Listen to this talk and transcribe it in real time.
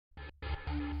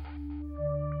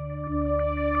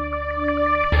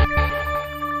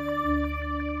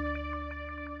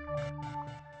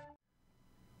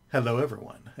Hello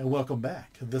everyone, and welcome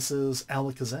back. This is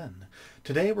Alakazam.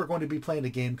 Today we're going to be playing a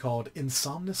game called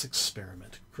Insomnis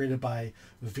Experiment, created by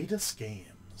Vitas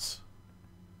Games.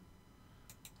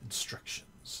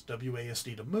 Instructions.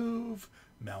 WASD to move,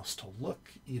 mouse to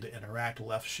look, E to interact,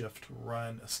 left shift,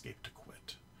 run, escape to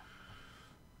quit.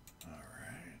 Alright.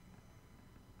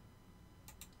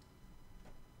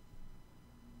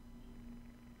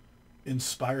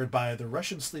 Inspired by the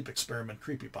Russian sleep experiment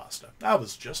Creepypasta. I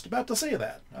was just about to say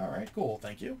that. Alright, cool,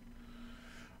 thank you.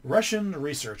 Russian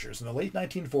researchers in the late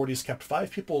 1940s kept 5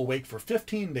 people awake for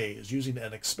 15 days using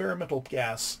an experimental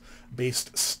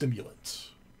gas-based stimulant.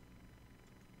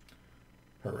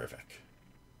 Horrific.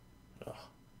 Ugh.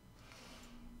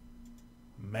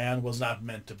 Man was not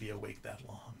meant to be awake that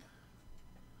long.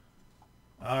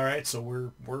 Alright, so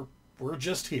we're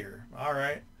just here.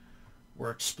 Alright.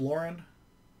 We're exploring.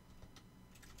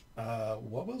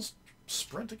 What was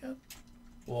sprint again?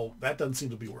 Well, that doesn't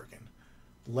seem to be working.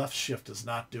 Left shift is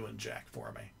not doing jack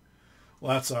for me.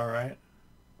 Well, that's alright.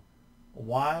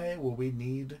 Why will we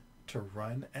need to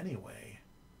run anyway?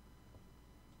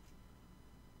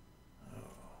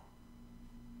 Oh.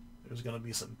 There's going to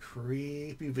be some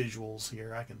creepy visuals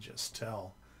here, I can just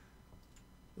tell.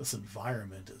 This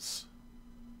environment is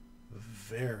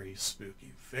very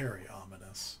spooky, very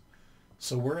ominous.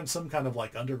 So we're in some kind of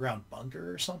like underground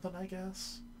bunker or something, I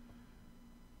guess?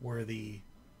 Where the...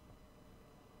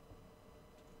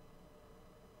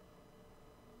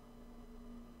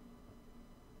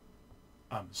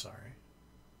 I'm sorry.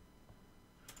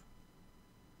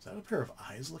 Is that a pair of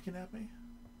eyes looking at me?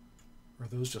 Or are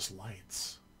those just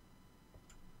lights?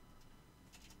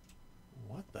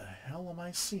 What the hell am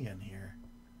I seeing here?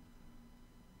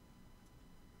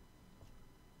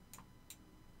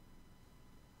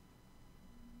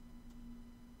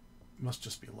 Must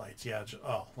just be lights. Yeah,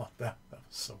 oh, that was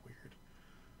so weird.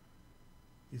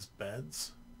 These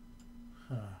beds?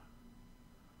 Huh.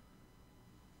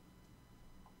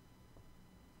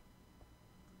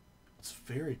 It's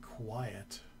very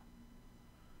quiet.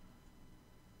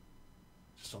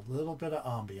 Just a little bit of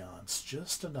ambiance.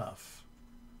 Just enough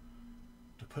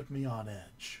to put me on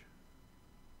edge.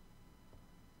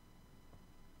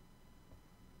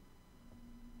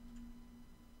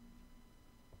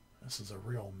 This is a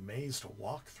real maze to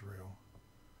walk through.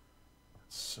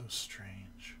 It's so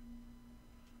strange.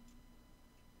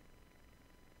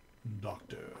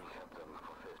 Doctor. We kept them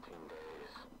for 15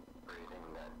 days,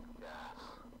 breathing that gas.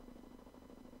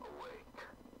 Awake.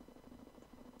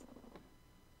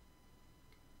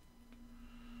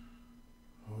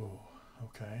 Oh,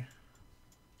 okay.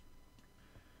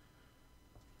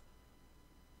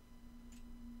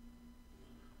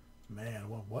 Man,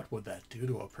 what would that do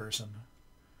to a person?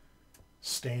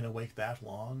 Staying awake that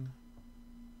long?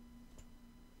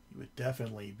 You would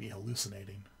definitely be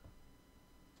hallucinating.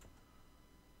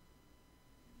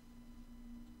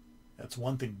 It's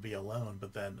one thing to be alone,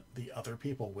 but then the other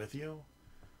people with you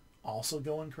also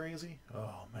going crazy?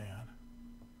 Oh, man.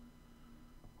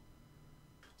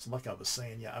 So like I was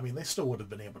saying, yeah, I mean, they still would have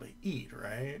been able to eat,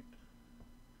 right?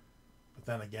 But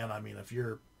then again, I mean, if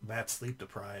you're that sleep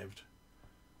deprived,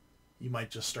 you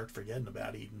might just start forgetting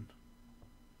about eating.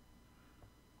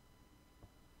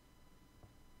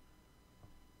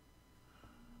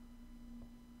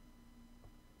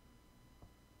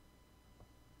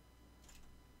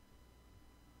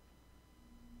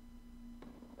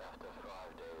 After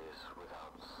 5 days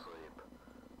without sleep,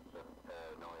 the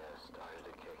paranoia started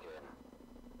to kick in.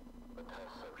 The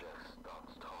test subjects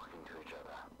stopped talking to each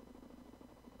other.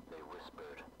 They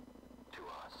whispered to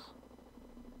us.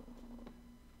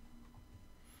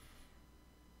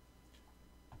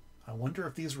 I wonder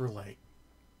if these were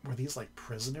these like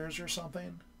prisoners or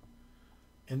something?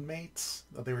 Inmates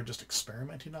that they were just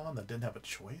experimenting on that didn't have a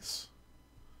choice?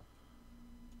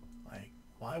 Like,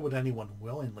 why would anyone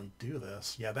willingly do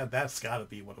this? Yeah, that's got to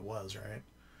be what it was, right?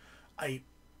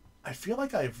 I feel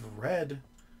like I've read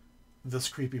this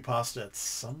creepypasta at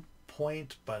some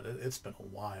point, but it's been a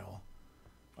while.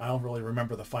 I don't really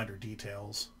remember the finer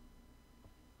details.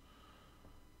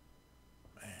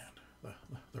 Man,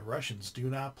 the Russians do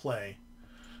not play.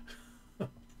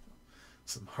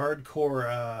 Some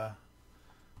hardcore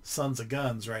sons of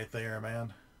guns right there,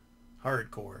 man.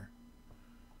 Hardcore.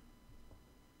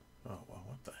 Oh, well,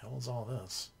 what the hell is all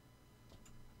this?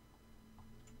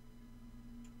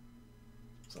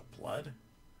 Is that blood?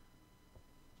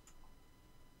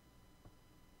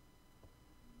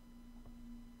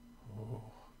 Oh.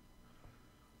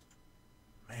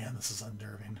 Man, this is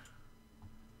unnerving.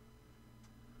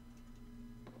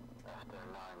 After 9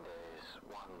 days,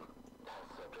 one test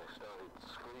subject started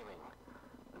screaming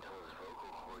until his vocal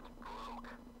cords broke.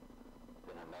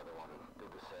 another one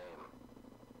did the same.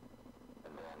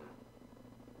 And then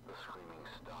the screaming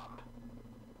stopped,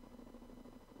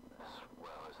 as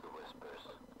well as the whispers.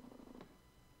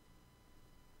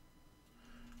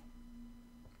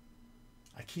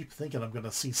 I keep thinking I'm going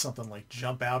to see something like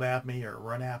jump out at me or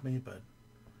run at me, but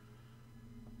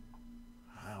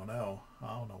I don't know.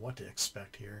 I don't know what to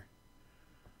expect here.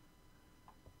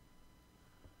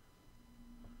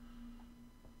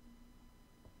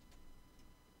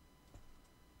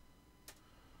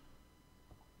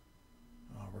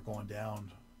 Oh, we're going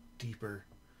down deeper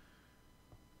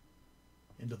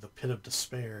into the pit of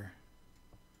despair.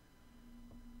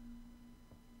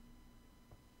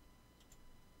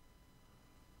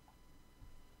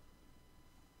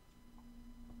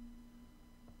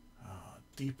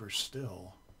 Deeper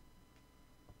still.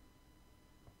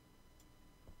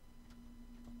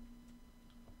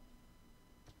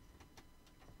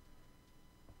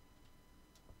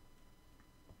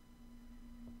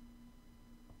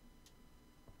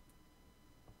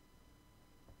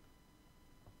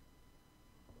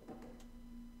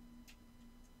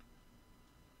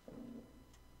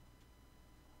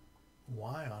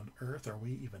 Why on earth are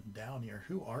we even down here?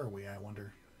 Who are we, I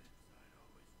wonder?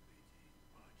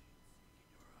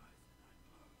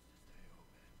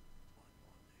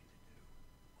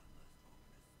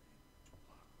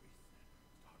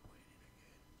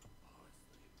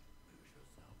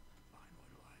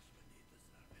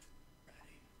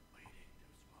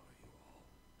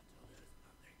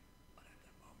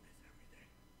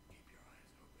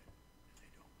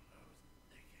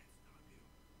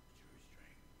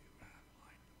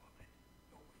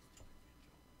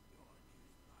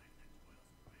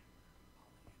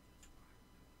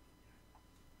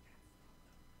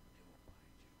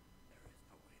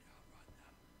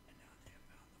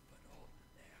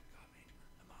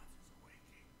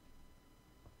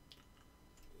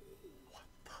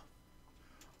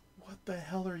 What the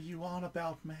hell are you on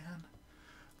about, man?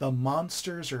 The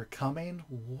monsters are coming?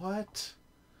 What?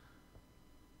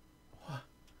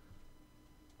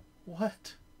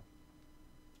 What?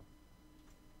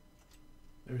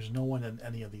 There's no one in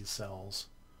any of these cells.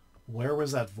 Where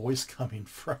was that voice coming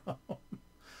from?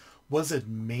 Was it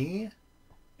me?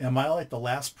 Am I like the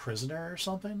last prisoner or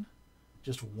something?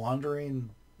 Just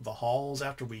wandering the halls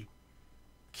after we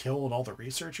killed all the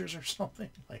researchers or something?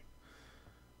 Like,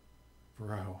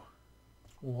 bro,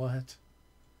 what?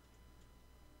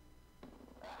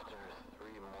 After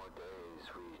 3 more days,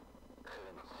 we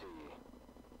couldn't see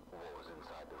what was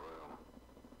inside the room.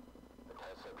 The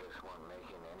test subjects weren't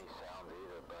making any sounds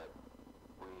either, but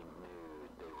we knew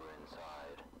they were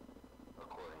inside,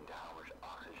 according to how much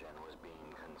oxygen was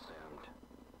being consumed.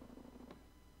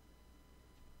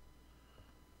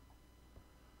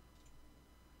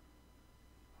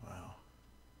 Wow.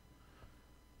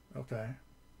 Okay.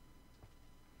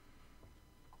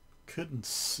 Couldn't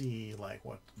see, like,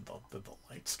 what, did the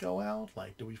lights go out?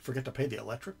 Like, did we forget to pay the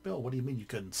electric bill? What do you mean you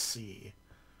couldn't see?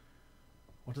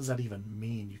 What does that even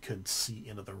mean, you couldn't see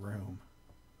into the room?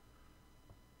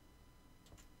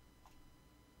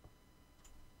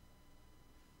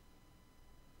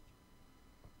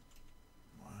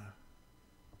 What?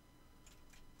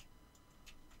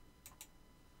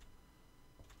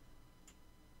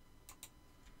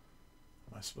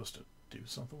 Am I supposed to do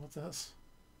something with this?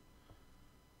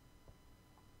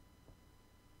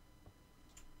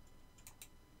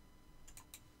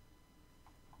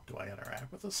 Do I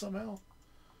interact with this somehow?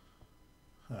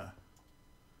 Huh.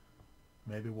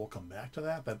 Maybe we'll come back to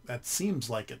that. That seems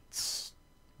like it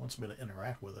wants me to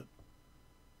interact with it.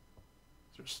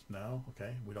 There's no?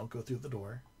 Okay, we don't go through the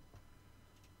door.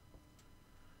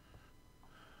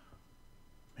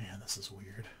 Man, this is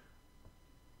weird.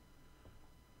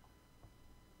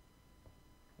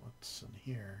 What's in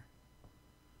here?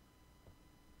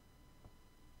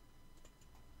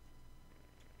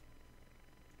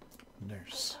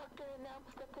 Nurse. The doctor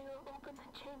announced that they will open the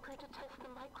chamber to test the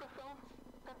microphones,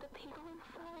 that the people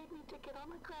inside need to get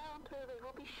on the ground or they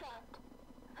will be shot.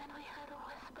 Then we heard a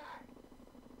whisper.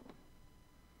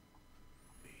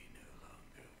 We no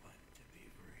longer want to be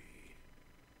freed.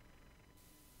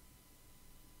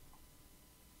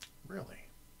 Really?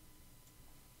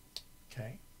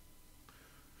 Okay.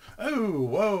 Oh,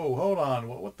 whoa, hold on.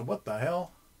 What the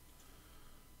hell?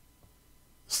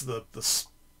 This is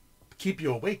the keep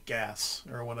you awake gas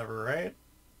or whatever, right?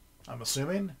 I'm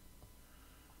assuming.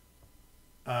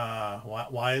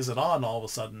 Why is it on all of a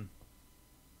sudden?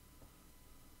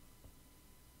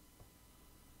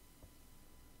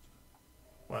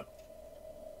 What?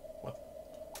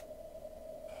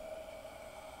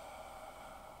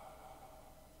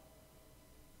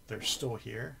 They're still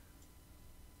here?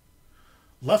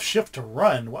 Left shift to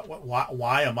run.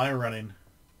 Why am I running?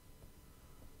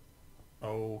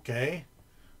 Okay.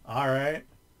 All right.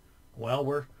 Well,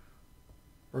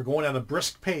 we're going at a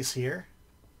brisk pace here.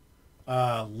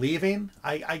 Leaving,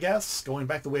 I guess. Going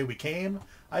back the way we came,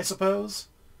 I suppose.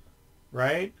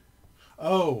 Right?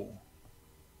 Oh.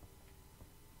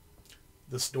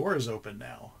 This door is open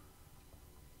now.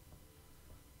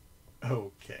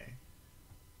 Okay.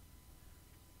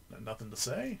 Nothing to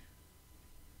say?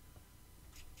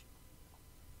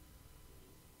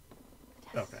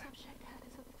 Okay. The subject had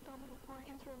his abdominal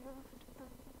organs removed.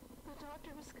 The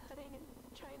doctor was cutting and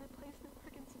trying to place the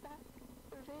organs back.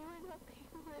 They were not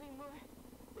people anymore.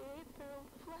 They ate their own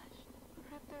flesh,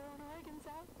 ripped their own organs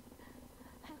out.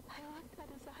 I looked at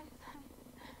his eyes and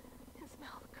his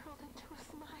mouth curled into a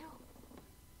smile.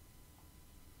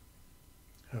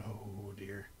 Oh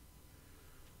dear.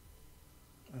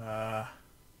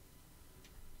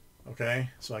 Okay,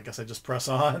 so I guess I just press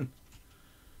on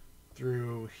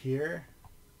through here.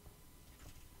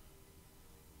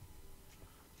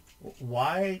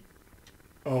 Why?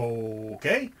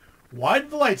 Okay. Why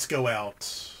did the lights go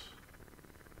out?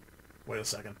 Wait a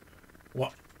second.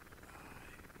 What?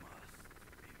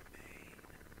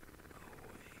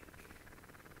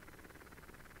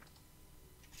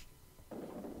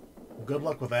 Well, good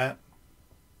luck with that.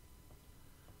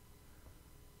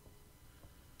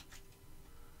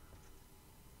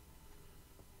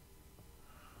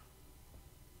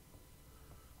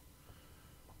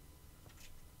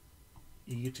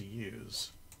 E to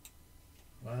use.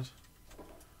 What?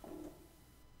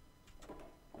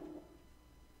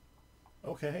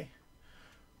 Okay.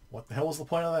 What the hell was the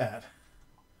point of that?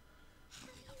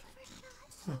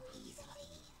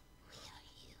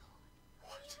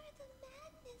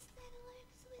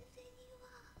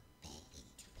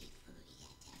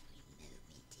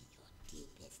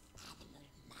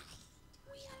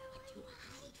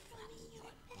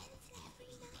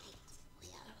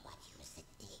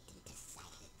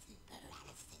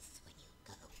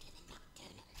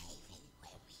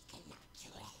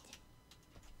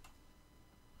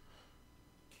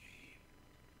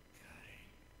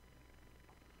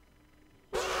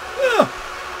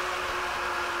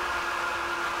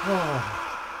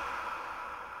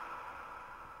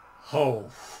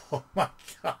 Oh, oh my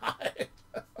God.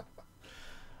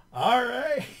 All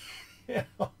right.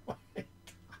 Oh my God.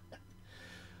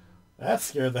 That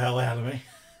scared the hell out of me.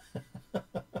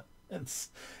 It's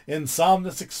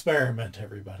Insomnis experiment,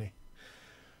 everybody.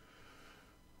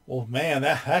 Well, man,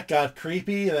 that got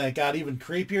creepy, and it got even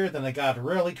creepier, then it got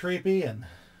really creepy, and,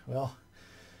 well,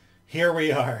 here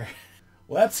we are.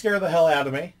 Well, that scared the hell out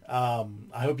of me. I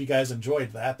hope you guys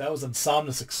enjoyed that. That was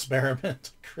Insomnis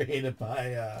experiment created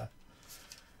by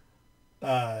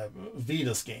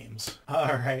Vitas Games. All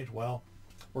right, well,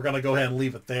 we're going to go ahead and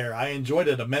leave it there. I enjoyed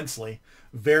it immensely.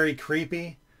 Very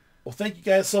creepy. Well, thank you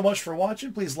guys so much for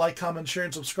watching. Please like, comment, share,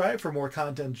 and subscribe for more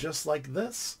content just like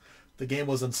this. The game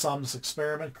was Insomnis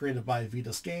Experiment, created by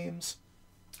Vitas Games.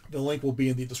 The link will be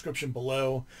in the description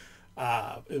below.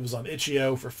 It was on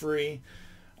itch.io for free.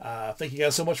 Thank you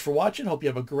guys so much for watching. Hope you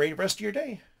have a great rest of your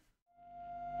day.